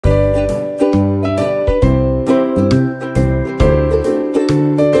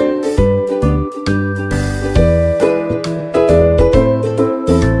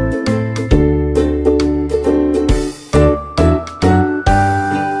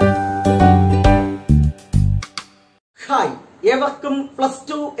ഏവർക്കും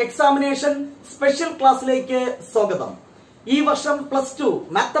 +2 examination special ക്ലാസ്സിലേക്ക് സ്വാഗതം. ഈ വർഷം +2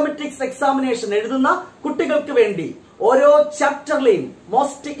 മാത്തമാറ്റിക്സ് എക്സാമിനേഷൻ എഴുതുന്ന കുട്ടികൾക്ക് വേണ്ടി ഓരോ ചാപ്റ്ററിലെയും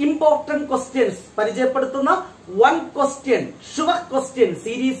മോസ്റ്റ് ഇമ്പോർട്ടന്റ് ക്വസ്റ്റ്യൻസ് പരിചയപ്പെടുത്തുന്ന വൺ ക്വസ്റ്റ്യൻ ഷുവർ ക്വസ്റ്റ്യൻ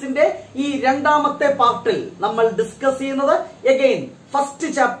സീരീസിന്റെ ഈ രണ്ടാമത്തെ പാർട്ടിൽ നമ്മൾ ഡിസ്കസ് ചെയ്യുന്നത് again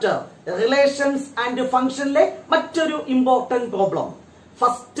first chapter relations and ഫംഗ്ഷനിലെ മറ്റൊരു ഇമ്പോർട്ടന്റ് പ്രോബ്ലം.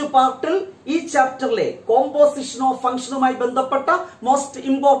 ഫസ്റ്റ് പാർട്ടിൽ ഈ ചാപ്റ്ററിലെ കോമ്പോസിഷൻ ഓഫ് ഫംഗ്ഷനുമായി ബന്ധപ്പെട്ട മോസ്റ്റ്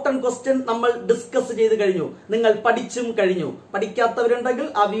ഇമ്പോർട്ടന്റ് ക്വസ്റ്റ്യൻ നമ്മൾ ഡിസ്കസ് ചെയ്ത് കഴിഞ്ഞു. നിങ്ങൾ പഠിച്ചും കഴിഞ്ഞു. പഠിക്കാത്തവരുണ്ടെങ്കിൽ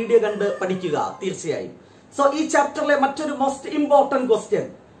ആ വീഡിയോ കണ്ട് പഠിക്കുക തീർച്ചയായും. സോ ഈ ചാപ്റ്ററിലെ മറ്റൊരു most important question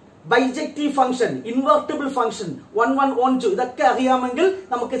bijective function, invertible function 1 1 1 2 ഇതൊക്കെ അറിയാമെങ്കിൽ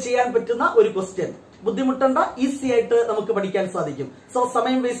നമുക്ക് ചെയ്യാൻ പറ്റുന്ന ഒരു ക്വസ്റ്റ്യൻ. ബുദ്ധിമുട്ടണ്ട, ഈസി ആയിട്ട് നമുക്ക് പഠിക്കാൻ സാധിക്കും. സോ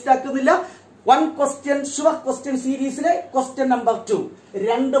സമയം waste ആക്കുന്നില്ല. One question sure question സീരീസിലെ ക്വസ്റ്റ്യൻ നമ്പർ 2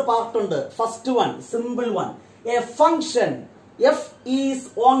 രണ്ട് പാർട്ട് ഉണ്ട്. First one simple one, A function f is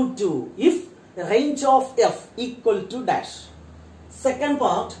onto if range of f equal to dash. Second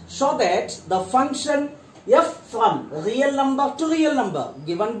part, show that the function f from real number to real number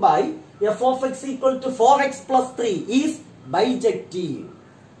given by f of x equal to 4x plus 3 is bijective.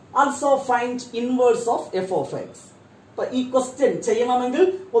 Also find inverse of f of x. ഈ question ചെയ്യണമെങ്കിൽ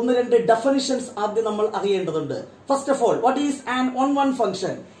ഒന്ന് രണ്ട് definitions ആദ്യം നമ്മൾ അറിയേണ്ടതുണ്ട്. First of all, what is an on one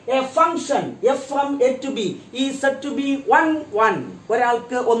function? A function f from a to b is said to be 1 1.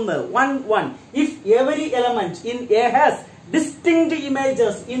 ഒരാൾക്ക് 1 1 1 if every element in a has distinct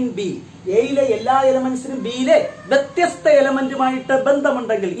images in b. എയിലെ എല്ലാ എലമെന്റ്സിനും ബിയിലെ വ്യത്യസ്ത എലമെന്റുമായിട്ട്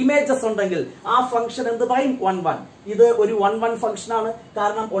ബന്ധമുണ്ടെങ്കിൽ, images ഉണ്ടെങ്കിൽ ആ function എന്ത് പറയും? 1 1. ഇത് ഒരു 1 1 ഫംഗ്ഷൻ ആണ്.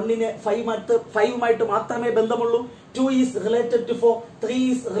 കാരണം 1ന് 5 മാത്രമേ ബന്ധമുള്ളൂ. 2 is related to 4, 3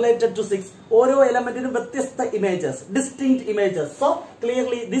 is related to 6. ഓരോ എലമെന്റിനും വ്യത്യസ്ത images, distinct images. So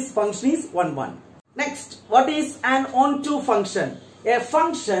clearly this function is 1 1. Next, what is an onto function? A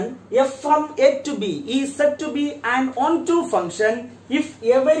function f from a to b is said to be an onto function if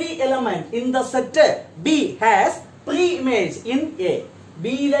every element in the set b has pre-image in a.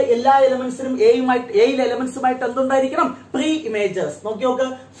 b യിലെ എല്ലാ എലമെന്റ്സിനും എയിലെ എലമെന്റ്സുമായിട്ട് എന്തുണ്ടായിരിക്കണം? Pre images. നോക്കി നോക്ക്,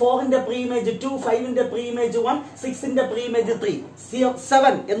 4ന്റെ pre image 2, 5ന്റെ pre image 1, 6ന്റെ pre image 3,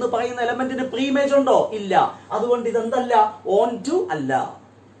 7 എന്ന് പറയുന്ന എലമെന്റിന് pre image ഉണ്ടോ? ഇല്ല. അതുകൊണ്ട് ഇതെന്തല്ല? onto അല്ല.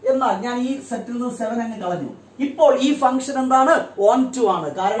 എന്നാൽ ഞാൻ ഈ സെറ്റിൽ നിന്ന് 7 അങ്ങ് കളഞ്ഞു. ഇപ്പോൾ ഈ ഫംഗ്ഷൻ എന്താണ്? onto ആണ്.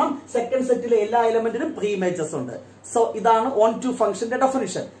 കാരണം സെക്കൻഡ് സെറ്റിലെ എല്ലാ എലമെന്റിനും പ്രീ ഇമേജസ് ഉണ്ട്. സോ ഇതാണ് onto ഫംഗ്ഷന്റെ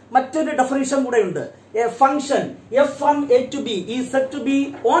ഡെഫിനിഷൻ. മറ്റൊരു ഡെഫിനിഷൻ കൂടെ ഉണ്ട്. A function f from a to b is said to be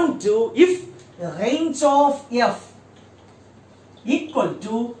onto if range of f equal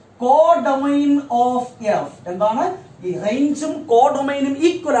to codomain of f. എന്താണ്? ഈ റേഞ്ചും കോഡൊമൈനും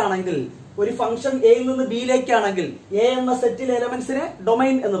ഈക്വൽ ആണെങ്കിൽ, ഒരു ഫംഗ്ഷൻ എയിൽ നിന്ന് ബിയിലേക്കാണെങ്കിൽ എ എന്ന സെറ്റിലെ എലമെന്റ്സിനെ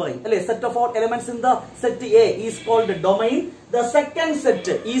ഡൊമൈൻ എന്ന് പറയും, അല്ലെ? Set of all elements in the set A is called domain. The second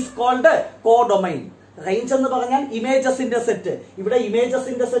set is called codomain. Range എന്ന് പറഞ്ഞാൽ ഇമേജസിന്റെ സെറ്റ്. ഇവിടെ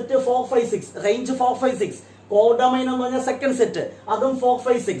ഇമേജസിന്റെ സെറ്റ് 4 5 6, റേഞ്ച് 4 5 6. കോഡൊമൈൻ എന്ന് പറഞ്ഞാൽ സെക്കൻഡ് സെറ്റ്, അതും 4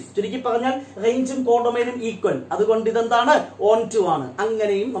 5 6. ചുരുക്കി പറഞ്ഞാൽ റേഞ്ചും കോഡൊമൈനും ഈക്വൽ. അതുകൊണ്ട് ഇതെന്താണ്? onto ആണ്.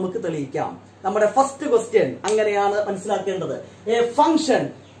 അങ്ങനെയും നമുക്ക് തെളിയിക്കാം. നമ്മുടെ ഫസ്റ്റ് ക്വസ്റ്റ്യൻ അങ്ങനെയാണ് മനസ്സിലാക്കേണ്ടത്. A function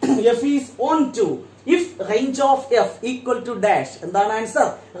f is onto if range of f equal to dash. എന്താണ് answer?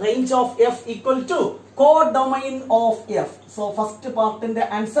 range of f equal to codomain of f. So first പാർട്ടിന്റെ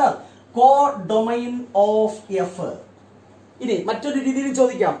answer codomain of f. ഇനി മറ്റൊരു രീതിയിൽ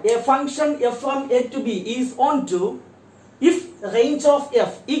ചോദിക്കാം. a function f from a to b is onto if range of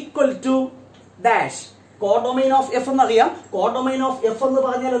f equal to dash. Codomain of F എന്നറിയാം. Codomain of F എന്ന്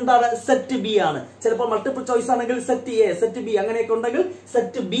പറഞ്ഞാൽ എന്താണ്? Set B ആണ്. ചിലപ്പോൾ മൾട്ടിപ്പിൾ ചോയ്സ് ആണെങ്കിൽ സെറ്റ് എ, സെറ്റ് ബി അങ്ങനെയൊക്കെ ഉണ്ടെങ്കിൽ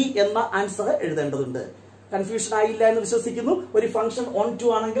സെറ്റ് ബി എന്ന ആൻസർ എഴുതേണ്ടതുണ്ട്. കൺഫ്യൂഷൻ ആയില്ല എന്ന് വിശ്വസിക്കുന്നു. ഒരു ഫംഗ്ഷൻ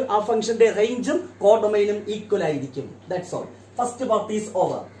onto ആണെങ്കിൽ ആ ഫംഗ്ഷന്റെ റേഞ്ചും കോഡൊമൈനും ഈക്വൽ ആയിരിക്കും. That's all. First part is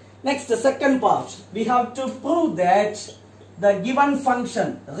over. Next second part, we have to prove that the given function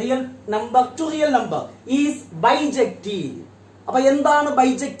real number to real number is bijective. അപ്പൊ എന്താണ്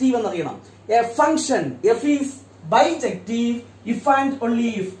bijective എന്നറിയണം. A function f is bijective if and only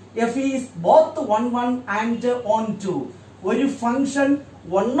if f is both 1 1 and onto. ഒരു function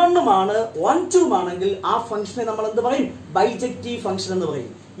 1 1 onto ആണെങ്കിൽ ആ ഫംഗ്ഷനെ നമ്മൾ എന്ത് പറയും? Bijective function എന്ന്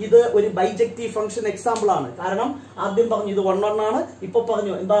പറയും. ഇത് ഒരു ബൈജക്റ്റീവ് ഫംഗ്ഷൻ എക്സാമ്പിൾ ആണ്. കാരണം ആദ്യം പറഞ്ഞു ഇത് 1 1 ആണ്, ഇപ്പൊ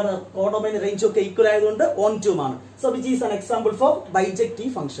പറഞ്ഞു എന്താണ്? കോഡൊമൈൻ റേഞ്ച് ഒക്കെ ഈക്വൽ ആയതുകൊണ്ട് onto ആണ്. So which is an example for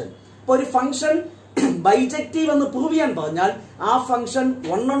bijective function. ഇപ്പൊ ഒരു ഫംഗ്ഷൻ ബൈജക്റ്റീവ് എന്ന് പ്രൂവ് ചെയ്യാൻ പറഞ്ഞാൽ ആ ഫംഗ്ഷൻ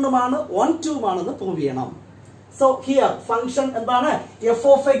 1 1 onto ആണെന്ന് പ്രൂവ് ചെയ്യണം. സോ ഹിയർ ഫംഗ്ഷൻ എന്താണ്? f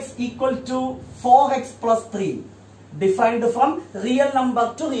of x equal to 4x plus 3 defined from real number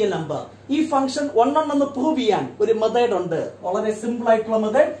to real number. ഈ ഫംഗ്ഷൻ 1 1 എന്ന് പ്രൂവ് ചെയ്യാൻ ഒരു മെത്തേഡ് ഉണ്ട്. വളരെ സിമ്പിൾ ആയിട്ടുള്ള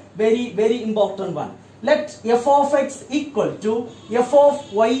method, very important one. Let F of X equal to F of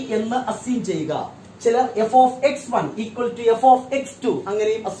Y എന്ന് assume ചെയ്യുക. ചിലർ F of X one equal to F of X to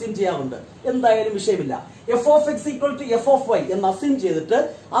അങ്ങനെയും അസ്യൂം ചെയ്യാറുണ്ട്. എന്തായാലും വിഷയമില്ല. F of X equal to F of Y എന്ന് assume ചെയ്തിട്ട്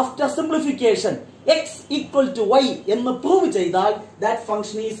after simplification X equal to Y എന്ന് പ്രൂവ് ചെയ്താൽ ദാറ്റ്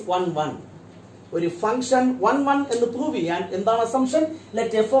ഫംഗ്ഷൻ ഈസ് 1 1. ഒരു ഫംഗ്ഷൻ 1 1 എന്ന് പ്രൂവ് ചെയ്യാൻ എന്താണ് assumption?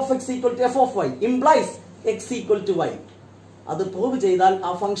 Let F of X equal to F of Y implies X equal to Y. അത് prove ചെയ്താൽ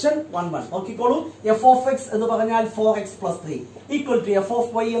ആ ഫംഗ്ഷൻ 1 1. നോക്കിക്കോളൂ, എഫ് ഓഫ് എക്സ് എന്ന് പറഞ്ഞാൽ 4x + 3 equal to F of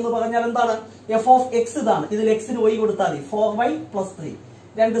Y എന്ന് പറഞ്ഞാൽ എന്താണ്? എഫ് ഓഫ് എക്സ് ഇതാണ്, ഇതിൽ എക്സിന് y കൊടുത്താൽ മതി. 4y + 3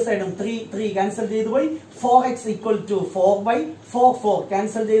 രണ്ട് സൈഡും 3 ക്യാൻസൽ ചെയ്തു പോയി. 4x equal to 4y 4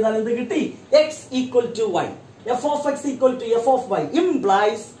 cancel ചെയ്താൽ എന്ത് കിട്ടി? x equal to y. f of x equal to f of y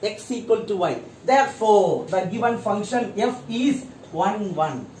implies x equal to y. Therefore, the given function f is 1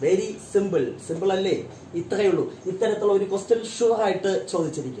 1. Very simple. Simple അല്ലേ? ഇത്രയേ ഉള്ളൂ. ഇത്തരത്തിലുള്ള ഒരു question sure ആയിട്ട്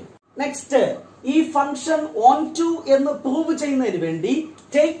ചോദിച്ചിരിക്കും. Next, ഈ ഫംഗ്ഷൻ ഓൺ ടു എന്ന് prove ചെയ്യുന്നതിന് വേണ്ടി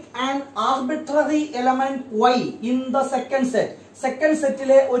take an arbitrary element y in the second set. Second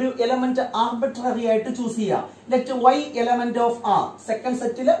സെറ്റിലെ ഒരു എലമെന്റ് ആർബിട്രറി ആയിട്ട് ചൂസ് ചെയ്യുക. Let y element of r. Second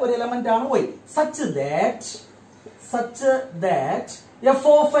സെറ്റിലെ ഒരു എലമെന്റ് ആണ് y. such that f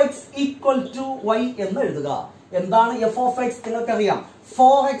of x equal to y എന്ന് എഴുതുക. എന്താണ് f of x? നിങ്ങൾക്കറിയാം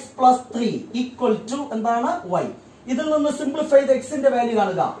 4x + 3 equal to എന്താണ്? y. ഇതിൽ നിന്ന് സിംപ്ലിഫൈ ചെയ്ത് x ന്റെ വാല്യൂ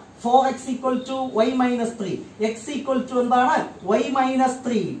കാണുക. 4x equal to y - 3. x equal to എന്താണ്? y -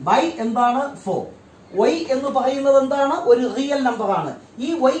 3 by എന്താണ്? 4. y എന്ന് പറയുന്നത് എന്താണ്? ഒരു റിയൽ നമ്പർ ആണ്. ഈ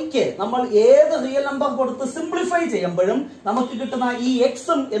yക്ക് നമ്മൾ ഏത് റിയൽ നമ്പർ കൊടുത്ത് സിംപ്ലിഫൈ ചെയ്യുമ്പോഴും നമുക്ക് കിട്ടുന്ന ഈ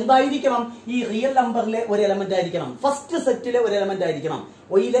എക്സും എന്തായിരിക്കണം? ഈ റിയൽ നമ്പറിലെ ഒരു എലമെന്റ് ആയിരിക്കണം. ഫസ്റ്റ് സെറ്റിലെ ഒരു എലമെന്റ് ആയിരിക്കണം.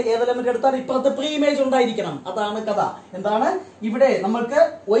 yയിലെ ഏത് എലമെന്റ് എടുത്താൽ ഇപ്പുറത്ത് പ്രീ ഇമേജ് ഉണ്ടായിരിക്കണം. അതാണ് കഥ. എന്താണ് ഇവിടെ നമ്മൾക്ക്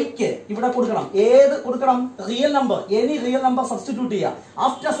yക്ക് ഇവിടെ കൊടുക്കണം. ഏത് കൊടുക്കണം? Real number. Any real number substitute ചെയ്യുക.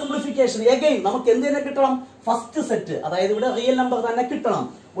 ആഫ്റ്റർ സിംപ്ലിഫിക്കേഷൻ അഗൈൻ നമുക്ക് എന്തിനെ കിട്ടണം? First set. അതായത് ഇവിടെ റിയൽ നമ്പർ തന്നെ കിട്ടണം.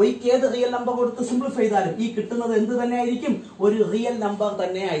 yക്ക് ഏത് റിയൽ നമ്പർ കൊടുത്ത് സിംപ്ലിഫൈ ചെയ്താലും ഈ കിട്ടുന്നത് എന്ത് തന്നെ ആയിരിക്കും? ഒരു റിയൽ നമ്പർ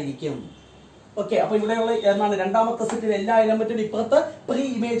തന്നെ ആയിരിക്കും. ഓക്കെ, അപ്പൊ ഇവിടെയുള്ള എന്താണ്? രണ്ടാമത്തെ സെറ്റിൽ എല്ലാ എലമെന്റിനും ഇപ്പുറത്ത് പ്രീ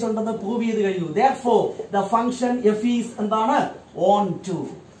ഇമേജ് ഉണ്ടെന്ന് പ്രൂവ് ചെയ്ത് കഴിഞ്ഞു. Therefore, the function f is എന്താണ്? on to.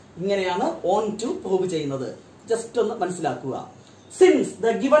 ഇങ്ങനെയാണ് on to പ്രൂവ് ചെയ്യുന്നത്. ജസ്റ്റ് ഒന്ന് മനസ്സിലാക്കുക. Since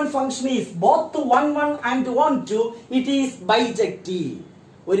the given function is both 1 1 and on to, it is bijective.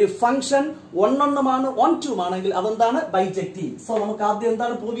 ഒരു ഫംഗ്ഷൻ 1 1 1 2 ആണെങ്കിൽ അതെന്താണ്? ബൈജക്റ്റീവ്. സോ നമുക്ക് ആദ്യം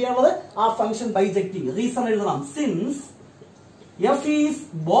എന്താണ് പ്രൂവ് ചെയ്യാനുള്ളത്? ആ ഫംഗ്ഷൻ ബൈജക്റ്റീവ്. റീസൺ എഴുതണം. Since f is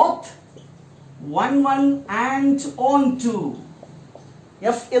both 1 1 and on to.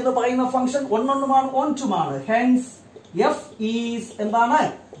 f എന്ന് പറയുന്ന ഫംഗ്ഷൻ 1 1 1 2 ആണ്. ഹെൻസ് f is എന്താണ്?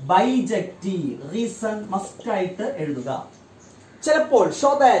 ബൈജക്റ്റീവ്. റീസൺ മസ്റ്റ് ആയിട്ട് എഴുതുക. ചിലപ്പോൾ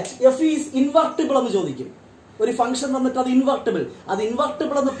show that f is invertible എന്ന് ചോദിക്കും. ഒരു ഫംഗ്ഷൻ തന്നിട്ട് അത്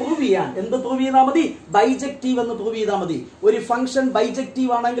ഇൻവെർട്ടിബിൾ എന്ന് പ്രൂവ് ചെയ്യാൻ എന്ത് പ്രൂവ് ചെയ്താൽ മതി? ബൈജക്റ്റീവ് എന്ന് പ്രൂവ് ചെയ്താൽ മതി. ഒരു ഫംഗ്ഷൻ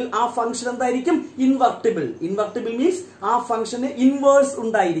ബൈജക്റ്റീവ് ആണെങ്കിൽ ആ ഫംഗ്ഷൻ എന്തായിരിക്കും? ഇൻവെർട്ടിബിൾ മീൻസ് ആ ഫംഗ്ഷന് ഇൻവേഴ്സ്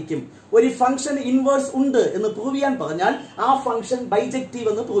ഉണ്ടായിരിക്കും. ഒരു ഫംഗ്ഷൻ ഇൻവേഴ്സ് ഉണ്ട് എന്ന് പ്രൂവ് ചെയ്യാൻ പറഞ്ഞാൽ ആ ഫംഗ്ഷൻ ബൈജക്റ്റീവ്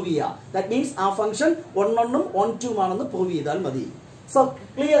എന്ന് പ്രൂവ് ചെയ്യുക. ദാറ്റ് മീൻസ് ആ ഫംഗ്ഷൻ 1 1 1 2 ആണെന്ന് പ്രൂവ് ചെയ്താൽ മതി. So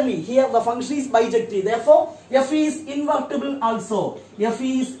clearly here the function is bijective. Therefore f is invertible also. f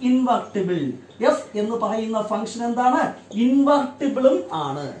is invertible. f എന്ന് പറയുന്ന ഫംഗ്ഷൻ എന്താണ്? ഇൻവെർട്ടിബിളും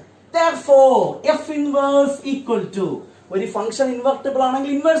ആണ്. Therefore f inverse equal to. ഒരു ഫംഗ്ഷൻ ഇൻവെർട്ടിബിൾ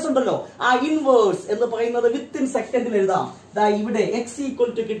ആണെങ്കിൽ ഇൻവേഴ്സ് ഉണ്ടല്ലോ. ആ ഇൻവേഴ്സ് എന്ന് പറയുന്നത് വിത്തിൻ സെക്കൻഡിൽ എഴുതാം. ദാ ഇവിടെ x ഈക്വൽ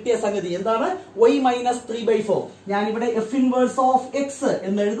ടു കിട്ടിയ സംഗതി എന്താണ്? y - 3/4. ഞാൻ ഇവിടെ f ഇൻവേഴ്സ് ഓഫ് x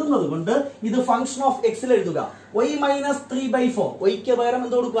എന്ന് എഴുതുന്നത് കൊണ്ട് ഇത് ഫംഗ്ഷൻ ഓഫ് x ൽ എഴുതുക. y - 3/4. y ക്ക് പകരം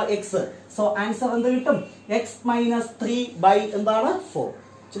എന്ത് കൊടുക്കുക? x. സോ ആൻസർ എന്ത് കിട്ടും? x - 3 എന്താണ്? 4.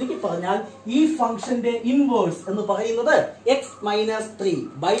 ശരിക്കും പറഞ്ഞാൽ ഈ ഫംഗ്ഷന്റെ ഇൻവേഴ്സ് എന്ന് പറയുന്നത് x -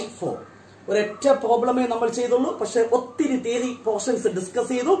 3/4. ഒരൊറ്റ പ്രോബ്ലമേ നമ്മൾ ചെയ്തുള്ളൂ. പക്ഷെ ഒത്തിരി തിയറി പോർഷൻസ് ഡിസ്കസ്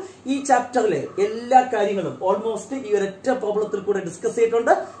ചെയ്തു. ഈ ചാപ്റ്ററിലെ എല്ലാ കാര്യങ്ങളും ഓൾമോസ്റ്റ് ഈ ഒരൊറ്റ പ്രോബ്ലത്തിൽ കൂടെ ഡിസ്കസ്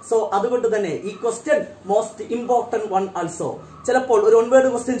ചെയ്തിട്ടുണ്ട്. സോ അതുകൊണ്ട് തന്നെ ഈ question most important one also. ചിലപ്പോൾ ഒരു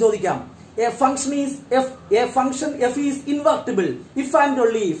ഒൺവേർഡ് ക്വസ്റ്റ്യൻ ചോദിക്കാം. A function f is invertible if and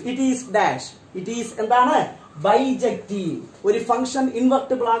only if it is dash. It is എന്താണ്? ബൈജക്റ്റീവ്. ഒരു ഫംഗ്ഷൻ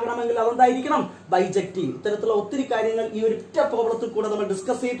ഇൻവെർട്ടിബിൾ ആകണമെങ്കിൽ അതെന്തായിരിക്കണം? ബൈജക്റ്റീവ്. ഇത്തരത്തിലുള്ള ഒത്തിരി കാര്യങ്ങൾ ഈ ഒരൊറ്റ പ്രോബ്ലത്തിൽ കൂടെ നമ്മൾ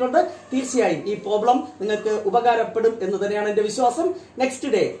ഡിസ്കസ് ചെയ്തിട്ടുണ്ട്. തീർച്ചയായും ഈ പ്രോബ്ലം നിങ്ങൾക്ക് ഉപകാരപ്പെടും എന്ന് തന്നെയാണ് എന്റെ വിശ്വാസം.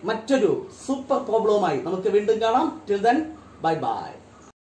 നെക്സ്റ്റ് ഡേ മറ്റൊരു സൂപ്പർ പ്രോബ്ലവുമായി നമുക്ക് വീണ്ടും കാണാം. Till then bye bye.